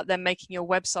is all about them making your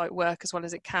website work as well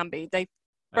as it can be. They've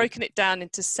broken it down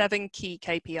into 7 key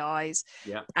KPIs,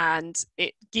 and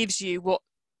it gives you what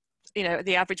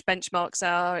the average benchmarks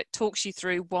are. It talks you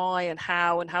through why and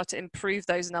how to improve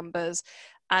those numbers,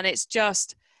 and it's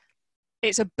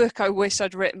a book I wish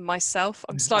I'd written myself.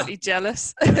 I'm slightly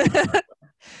jealous.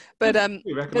 But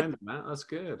you recommend that? That's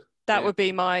good. That would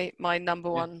be my number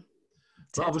one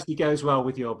But obviously goes well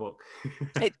with your book.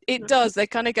 It does. They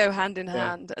kind of go hand in Yeah.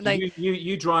 hand. And So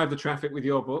you drive the traffic with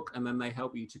your book, and then they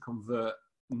help you to convert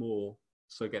more.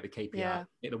 So get the KPI,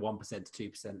 get the 1% to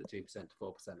 2%, the 2% to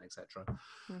 4%, etc.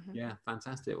 Mm-hmm. Yeah,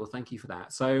 fantastic. Well, thank you for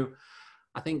that. So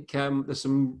I think there's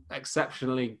some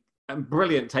exceptionally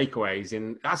brilliant takeaways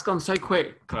in. That's gone so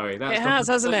quick, Chloe. It has,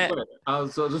 hasn't it? I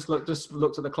was just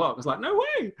looked at the clock. I was like, no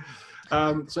way.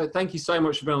 So thank you so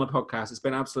much for being on the podcast. It's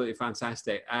been absolutely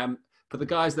fantastic. For the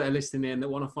guys that are listening in that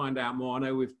want to find out more, I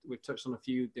know we've touched on a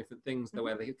few different things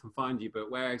where they can find you,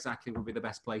 but where exactly would be the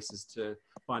best places to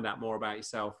find out more about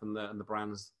yourself and the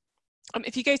brands?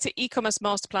 If you go to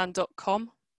ecommercemasterplan.com,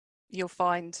 you'll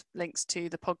find links to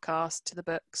the podcast, to the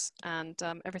books, and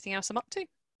everything else I'm up to.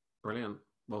 Brilliant.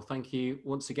 Well, thank you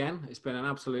once again. It's been an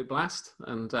absolute blast,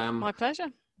 and my pleasure.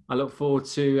 I look forward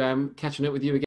to catching up with you again.